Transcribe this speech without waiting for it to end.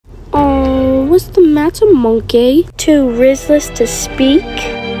What's the matter, monkey? Too Rizzless to speak?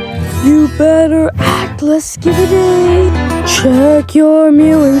 You better act, let's give it a check your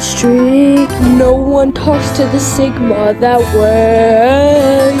mewing streak. No one talks to the Sigma that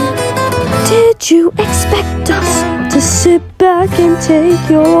way. Did you expect us to sit back and take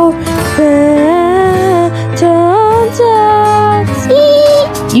your phantom taxi?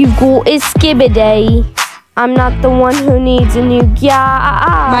 You got a skibbity. I'm not the one who needs a new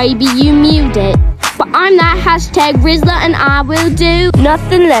guy. Maybe you mewed it, but I'm that hashtag Rizzler and I will do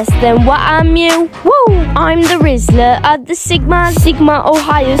nothing less than what I'm you. Woo! I'm the Rizzler of the Sigma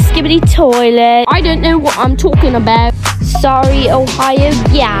Ohio Skibbity Toilet. I don't know what I'm talking about. Sorry, Ohio,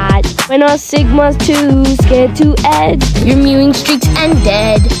 yeah. When our Sigma's too scared to ed, your mewing streak's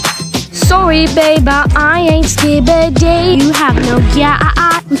ended. Sorry, babe, but I ain't skibbity. You have no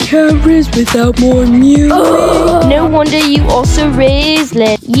yacht. We can't Rizz without more mewing. No wonder you also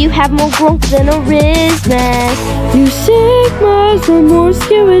Rizzless. You have more growth than a Rizzless. You Sigmas are more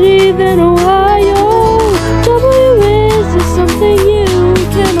skibbity than Ohio. W is something you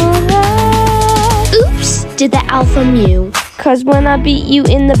cannot have. Oops, did the alpha mew. Cause when I beat you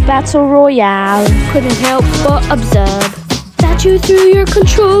in the battle royale, couldn't help but observe that you threw your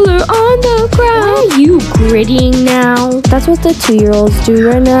controller on the ground. Why are you grittying now? That's what the 2-year-olds do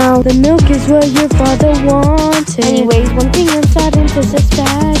right now. The milk is what your father wanted. Anyways, one thing I'm starting to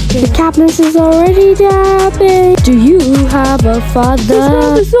suspect. The Capness is already dabbing. Do you have a father? This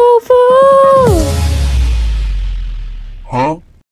love is over. Huh?